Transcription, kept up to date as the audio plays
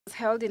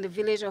Held in the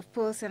village of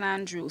Pearl St.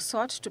 Andrew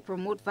sought to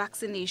promote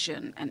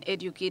vaccination and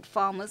educate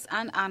farmers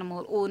and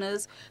animal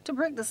owners to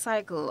break the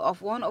cycle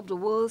of one of the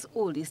world's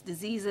oldest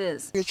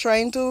diseases. We're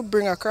trying to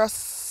bring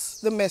across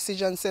the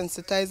message and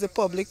sensitize the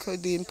public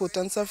with the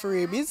importance of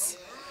rabies.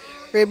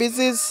 Rabies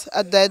is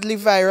a deadly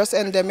virus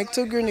endemic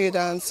to Grenada,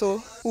 and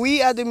so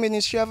we at the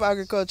Ministry of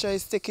Agriculture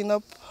is taking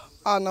up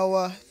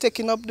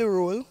the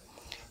role,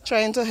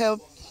 trying to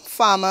help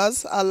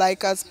farmers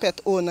alike as pet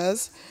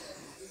owners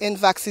in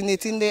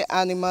vaccinating their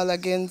animal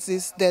against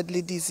this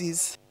deadly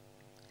disease.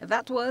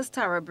 That was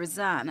Tara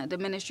Brizan, the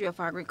Ministry of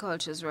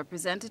Agriculture's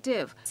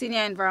representative.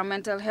 Senior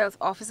Environmental Health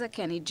Officer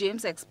Kenny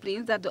James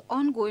explains that the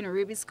ongoing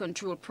rabies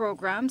control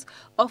programs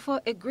offer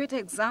a great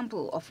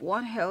example of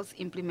One Health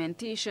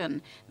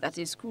implementation that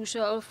is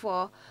crucial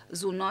for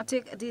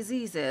zoonotic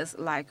diseases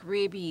like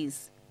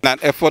rabies. An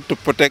effort to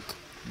protect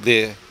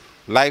the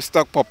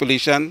livestock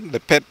population, the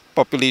pet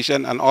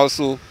population, and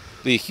also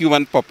the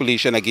human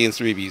population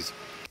against rabies.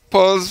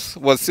 Pearls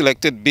was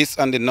selected based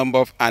on the number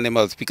of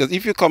animals, because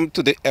if you come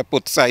to the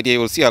airport side here,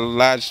 you will see a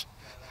large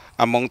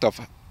amount of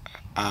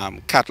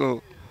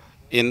cattle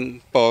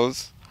in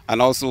Pearls,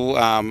 and also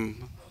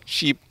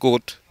sheep,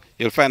 goat.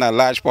 You'll find a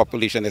large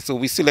population there. So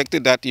we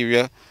selected that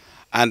area,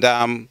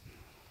 and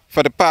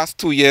for the past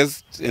 2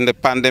 years in the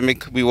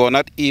pandemic, we were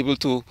not able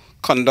to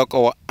conduct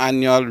our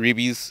annual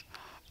rabies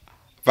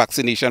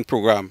vaccination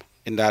program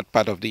in that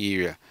part of the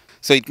area.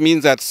 So it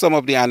means that some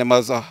of the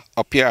animals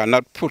up here are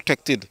not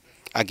protected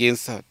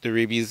against the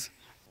rabies.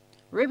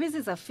 Rabies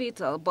is a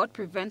fatal but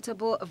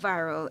preventable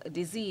viral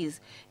disease.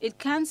 It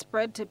can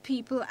spread to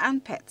people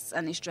and pets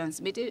and is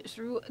transmitted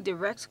through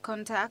direct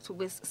contact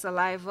with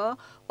saliva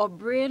or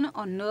brain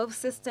or nerve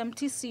system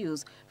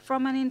tissues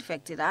from an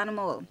infected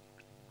animal.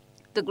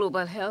 The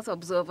global health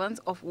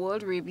observance of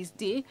World Rabies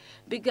Day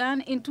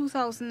began in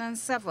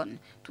 2007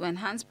 to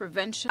enhance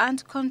prevention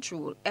and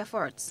control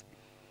efforts.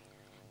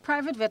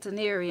 Private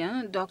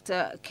veterinarian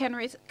Dr.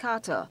 Kenrith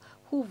Carter,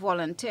 who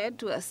volunteered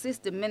to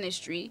assist the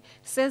ministry,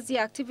 says the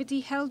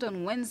activity held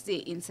on Wednesday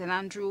in St.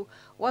 Andrew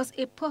was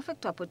a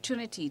perfect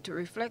opportunity to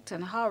reflect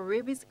on how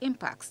rabies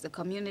impacts the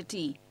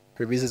community.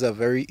 Rabies is a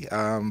very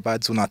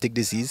bad zoonotic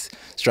disease.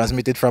 It's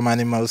transmitted from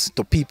animals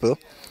to people.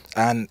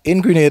 And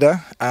in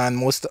Grenada and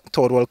most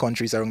third world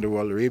countries around the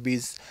world,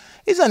 rabies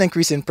is an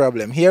increasing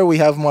problem. Here we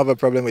have more of a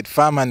problem with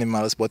farm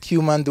animals, but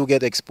humans do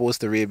get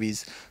exposed to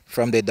rabies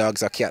from their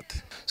dogs or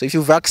cat. So if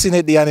you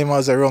vaccinate the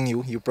animals around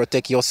you, you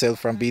protect yourself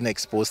from being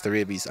exposed to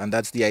rabies. And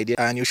that's the idea.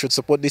 And you should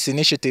support this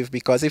initiative,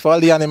 because if all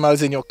the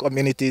animals in your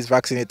community is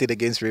vaccinated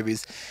against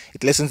rabies,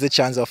 it lessens the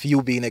chance of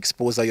you being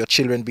exposed or your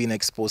children being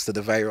exposed to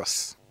the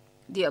virus.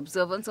 The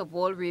observance of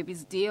World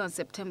Rabies Day on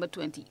September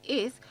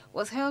 28th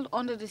was held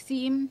under the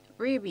theme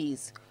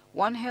Rabies,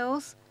 One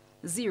Health,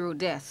 Zero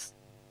Deaths.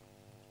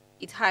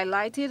 It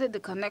highlighted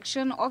the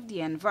connection of the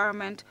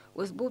environment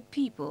with both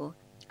people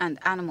and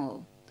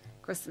animal.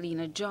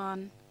 Kristalina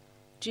John,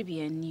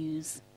 GBN News.